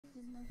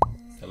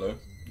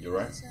You're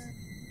right.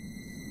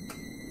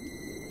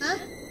 Huh?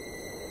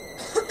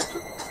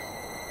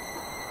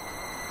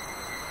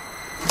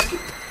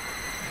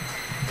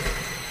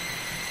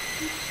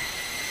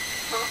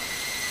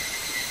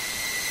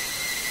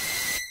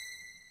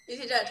 Is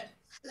he dead?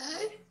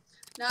 Hello?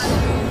 No.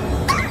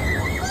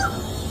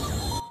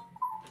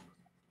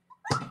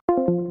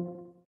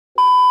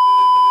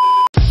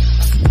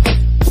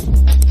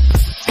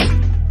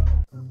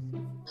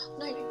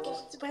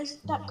 Where's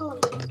that gone?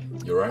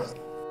 You're right.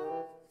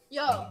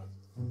 Yo.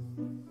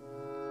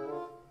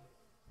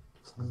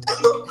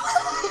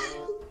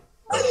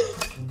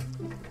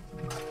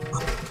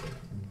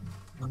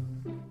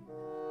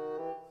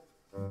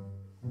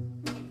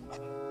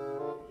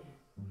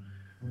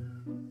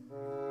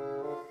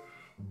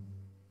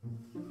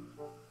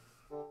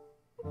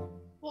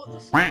 What the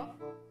fuck?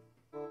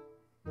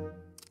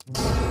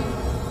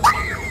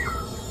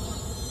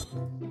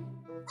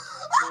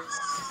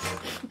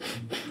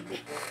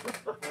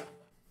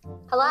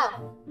 Hello?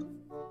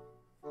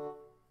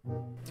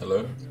 Hello.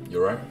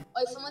 You're right.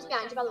 Oh, someone's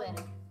behind you, by the way.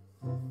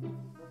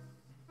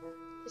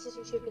 This is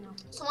who's shooting now.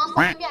 Someone's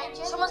fucking behind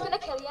you. Someone's gonna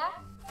kill you.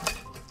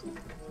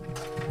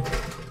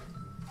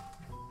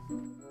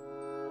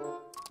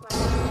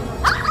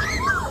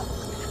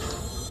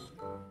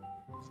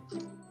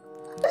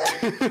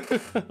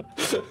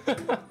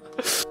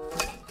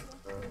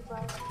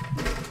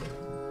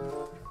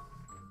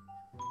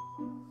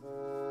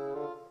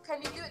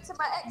 Can you do it to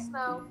my ex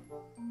now?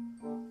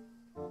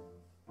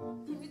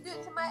 Can you do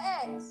it to my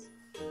ex?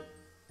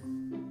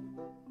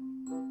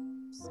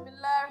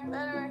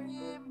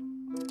 Bismillahirrahmanirrahim.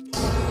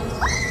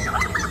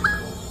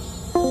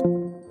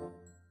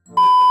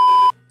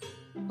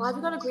 Why have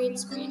you got a green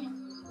screen?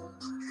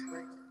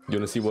 You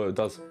wanna see what it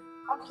does?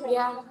 Okay.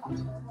 Yeah.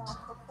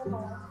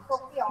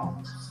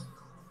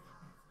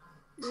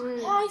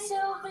 Hi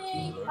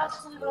Sylvie! I have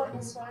to learn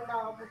this right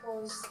now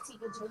because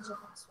Tika changed her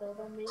password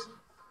on me.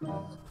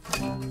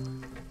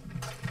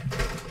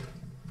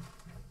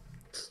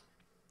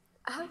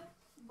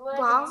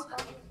 Wow.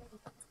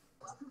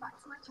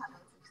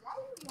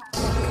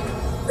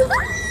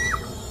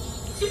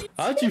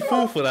 How'd you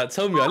fall for that?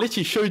 Tell me. I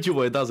literally showed you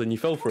what it does and you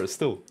fell for it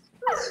still.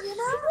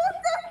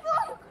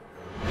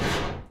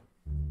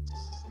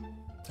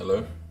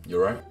 Hello.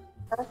 You're right.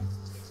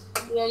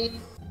 Yeah.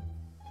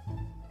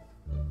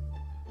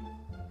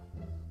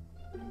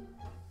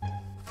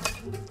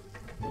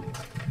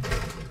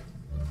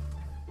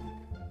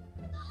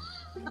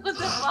 What the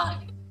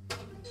fuck?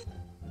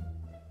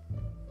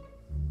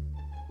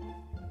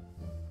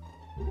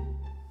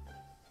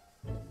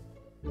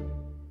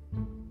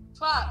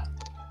 Fuck.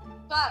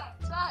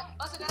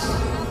 What's it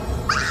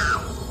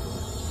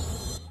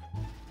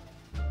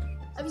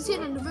Have you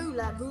seen a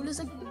ruler? Ruler's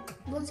like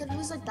 1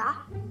 centimeter like that.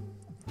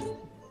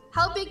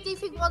 How big do you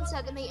think 1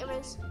 centimeter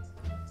is?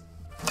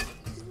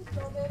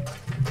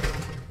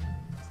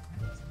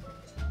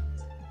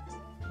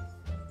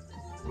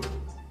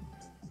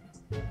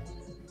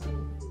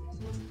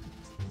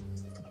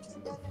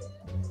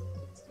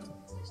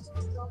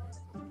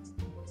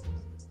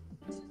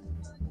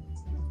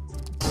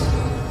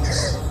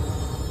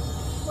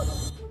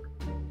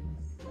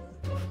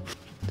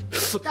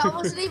 That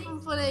wasn't even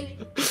funny.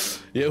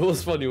 Yeah, it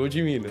was funny. What do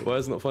you mean? Why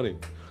is it not funny?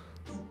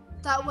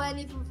 That wasn't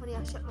even funny.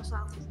 I shit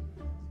myself.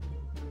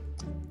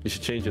 You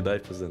should change your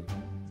diapers then.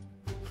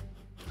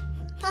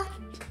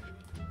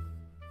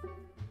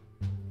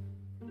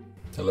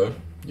 Hello.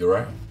 You're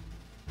right.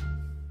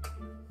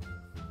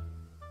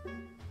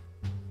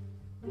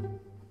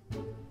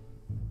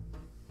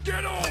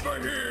 Get over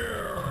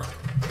here!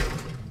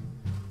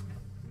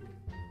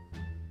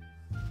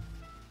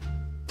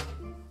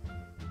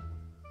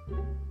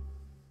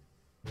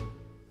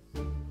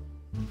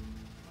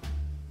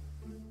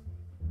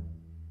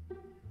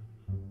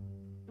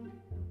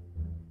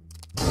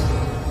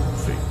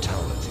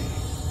 Fatality.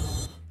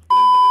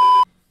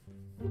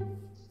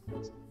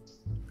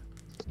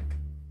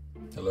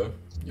 Hello.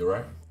 You're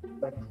right.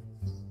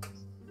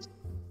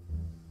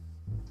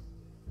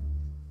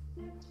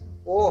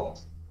 Oh.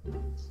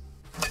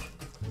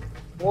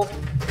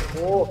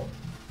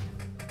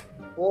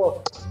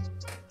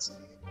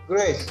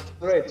 Great. Oh.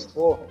 Great.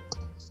 Hello.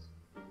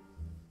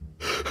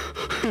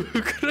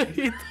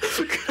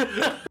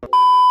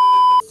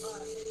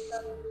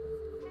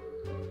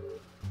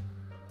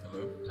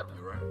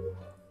 You're right.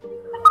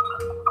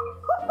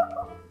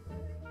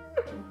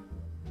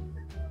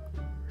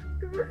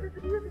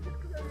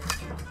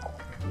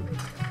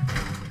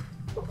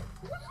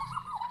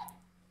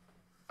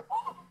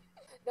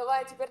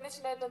 Давай, теперь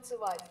начинай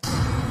танцевать.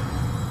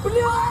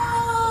 Hello.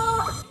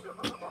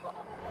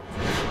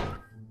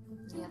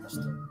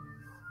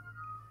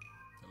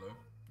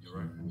 You're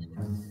right.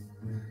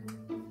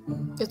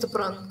 Это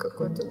пранк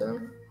какой-то, да?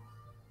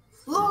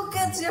 Look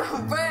at your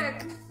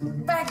back!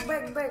 Back!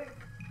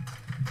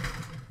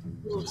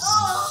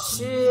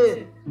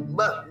 Shit.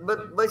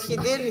 But he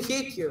didn't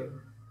hit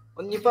you.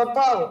 Он не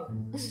попал.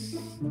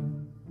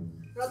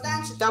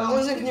 Там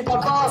мужик не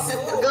попался.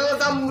 Когда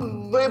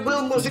там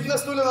был мужик на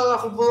стуле, на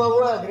нахуй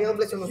головой, а грел,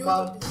 блядь, он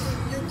упал.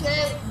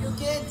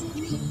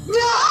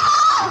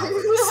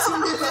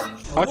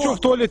 А чё, в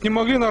туалет не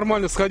могли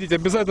нормально сходить?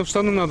 Обязательно в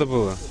штаны надо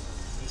было.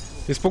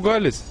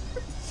 Испугались?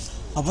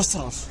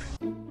 Обосрался.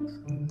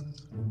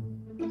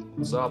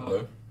 What's up,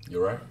 bro?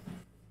 You right?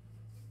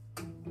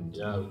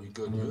 Yeah, we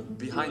good. You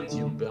behind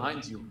you,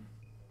 behind you.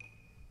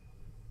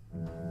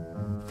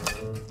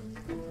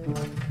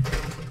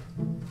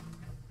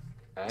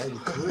 Hey,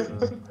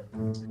 good.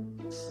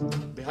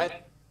 Behind.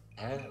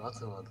 Hä,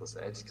 warte mal, das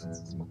Edge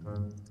kannst du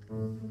machen.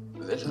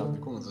 Das Edge kann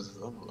wir gucken, das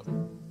ist auch.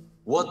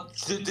 What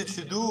did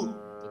you do?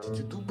 What did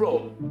you do,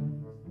 bro?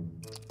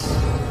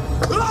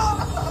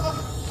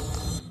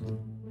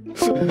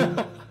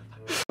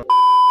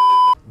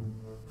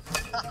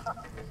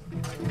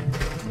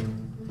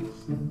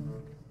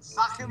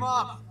 Suck him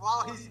off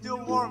while he's still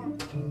warm.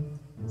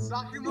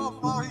 Suck him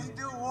off while he's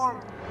still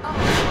warm.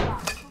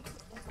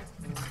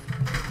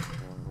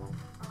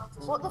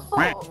 What the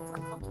fuck?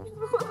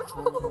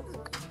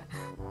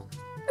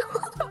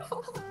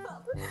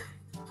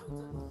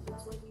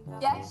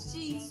 Yes,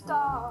 she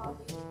started.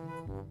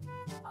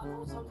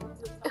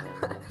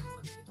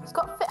 It's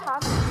got fit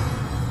hands.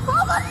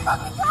 Oh my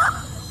fucking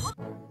god!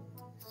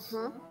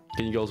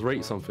 Can you girls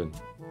rate something?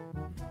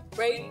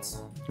 Rate.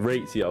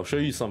 Rate, yeah. I'll show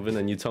you something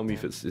and you tell me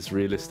if it's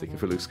realistic,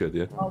 if it looks good,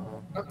 yeah?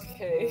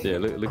 Okay. Yeah,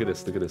 look at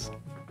this, look at this.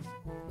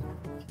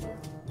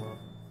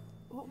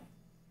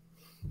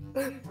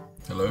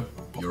 Hello?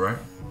 You right?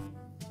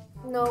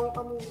 No,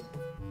 I'm all...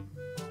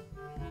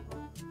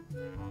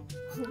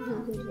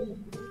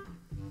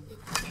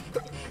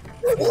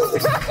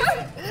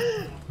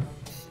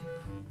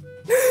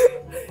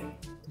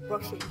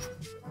 Russians.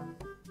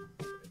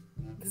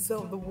 This is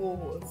how the war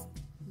was.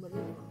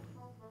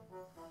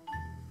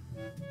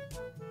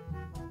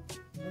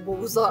 What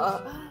was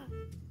that?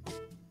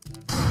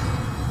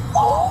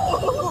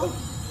 Oh!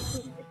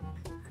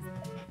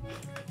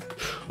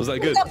 Was that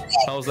good?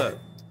 How was that?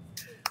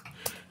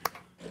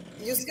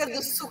 You scared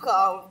the suka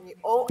out of me.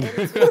 Oh,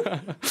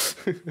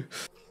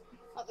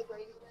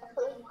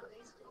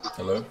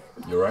 Hello?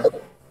 You right?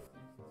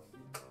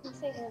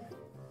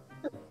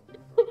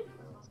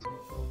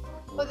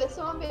 Oh, there's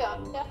someone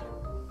beyond, yeah.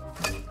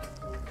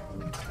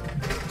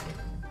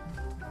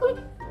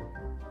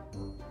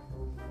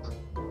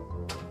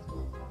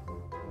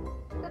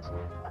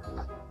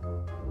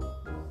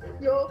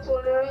 You're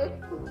funny.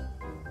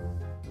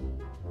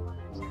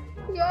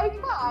 You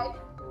okay?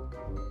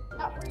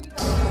 Not really.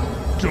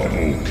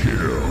 Double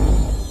kill.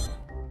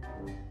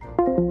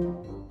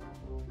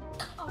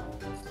 Oh,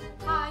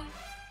 hi.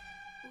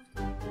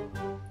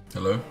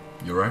 Hello?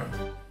 You right?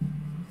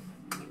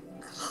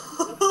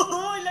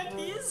 Oh, like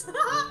this?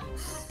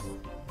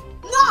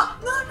 No!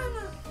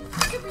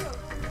 Give me up.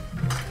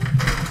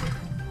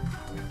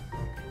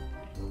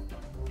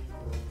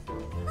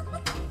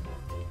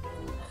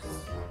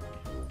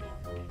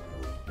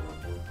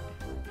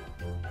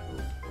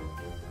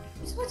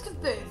 You're supposed to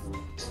give birth.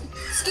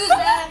 Excuse me.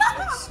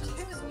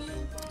 Excuse me.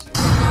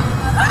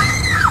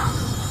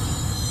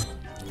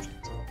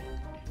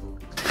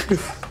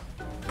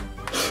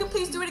 Can you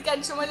please do it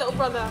again to my little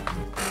brother?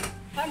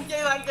 Thank you.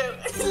 Let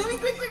me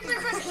quick.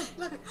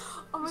 Look.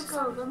 Oh my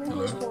god, let me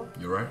watch Hello? more.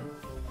 You right?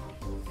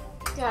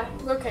 Yeah,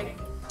 okay.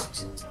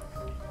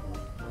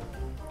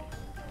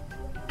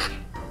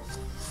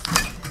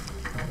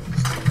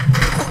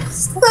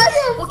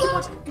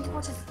 Keep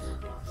watching.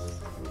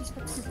 He's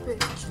about to do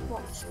bitch.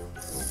 Watch.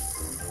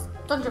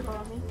 Don't jump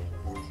around me.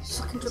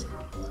 Fucking jump.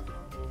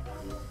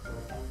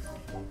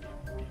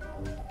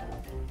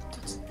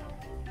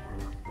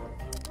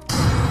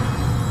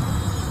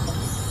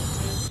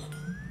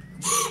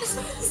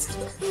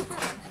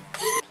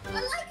 I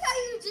like how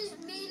you just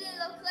made it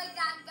look like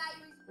that guy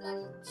was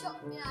bloody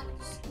chopping out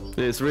the street.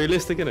 It's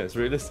realistic, isn't it? It's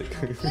realistic.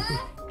 Yeah?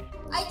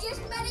 I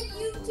just met a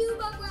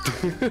YouTuber,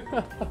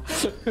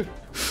 bro.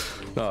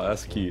 No,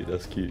 that's cute,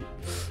 that's cute.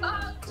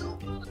 Oh,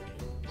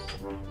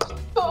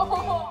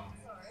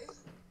 sorry.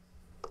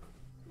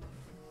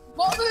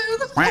 What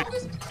the fuck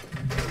is...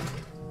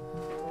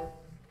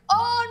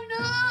 Oh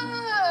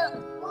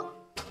no!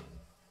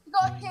 He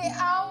got hit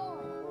out.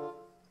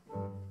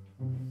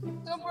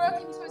 Someone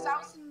broke into his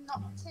house and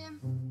knocked him.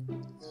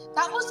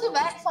 That must have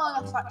been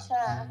falling off that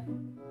chair.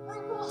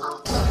 Like,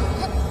 what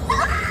happened?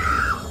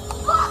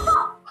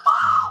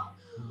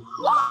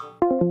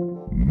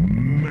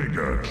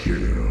 Mega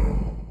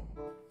kill.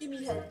 Give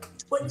me head.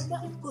 What's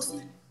that?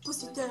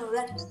 Pussy turn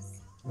red.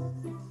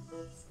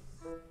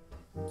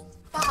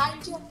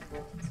 Behind you.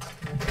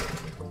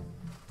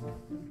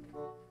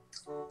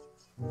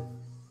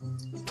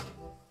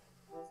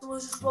 Someone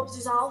just robbed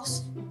his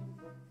house.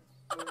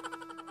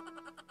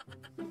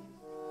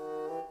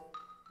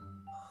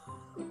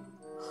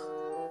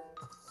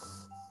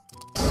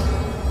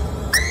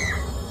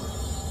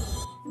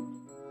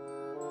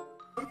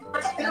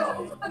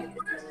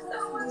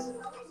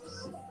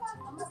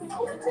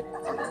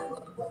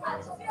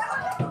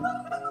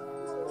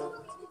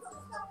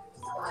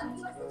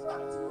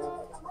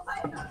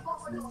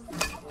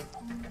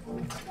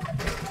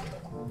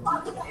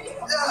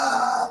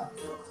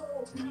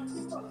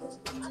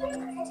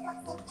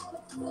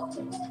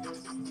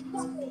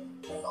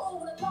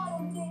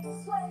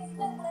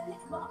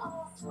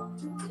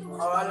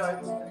 Alright.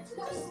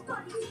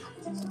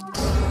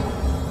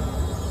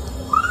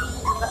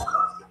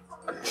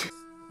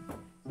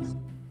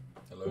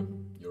 Hello?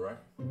 You alright?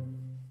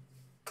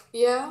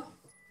 Yeah.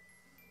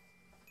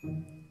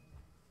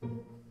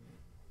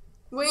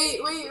 Wait.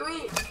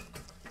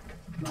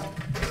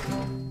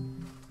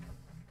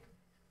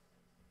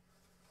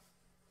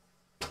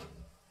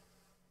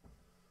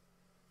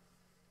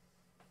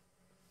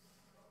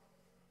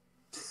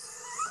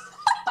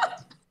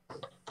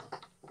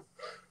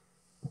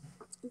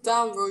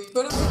 Damn, bro, you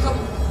gotta pick up.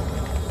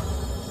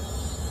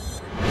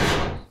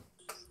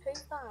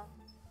 Who's that?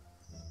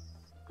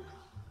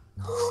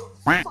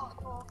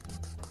 Fuck off.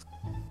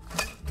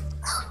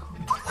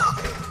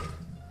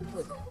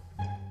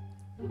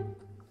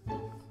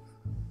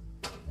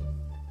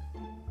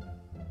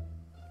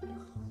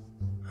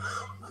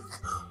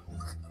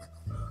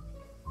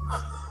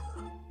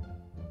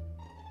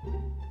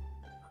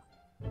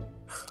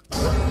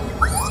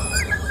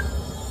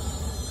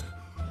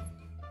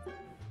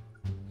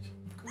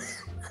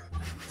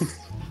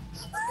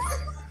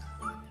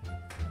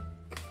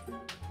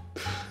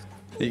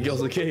 You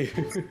girls okay?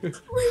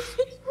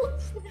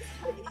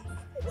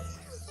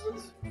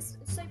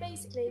 So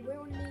basically, we're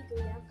on OMEGLE,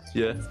 yeah?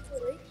 Yeah. This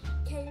boy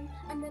came,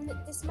 and then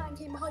this man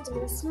came behind him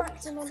and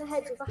smacked him on the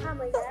head with a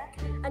hammer, yeah?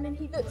 And then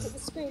he looked at the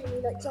screen and he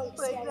like jumped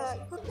scared.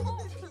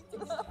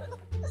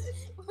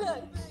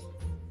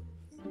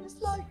 He was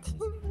like,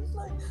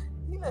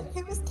 you know,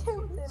 he was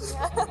killed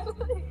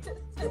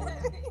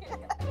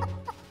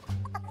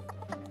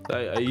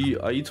in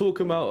Are you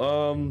talking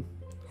about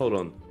hold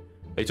on.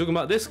 Are you talking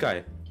about this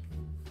guy?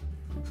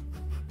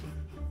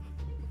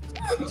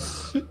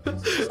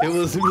 It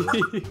was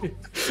me.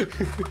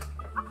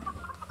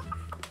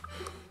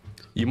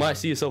 You might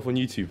see yourself on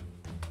YouTube.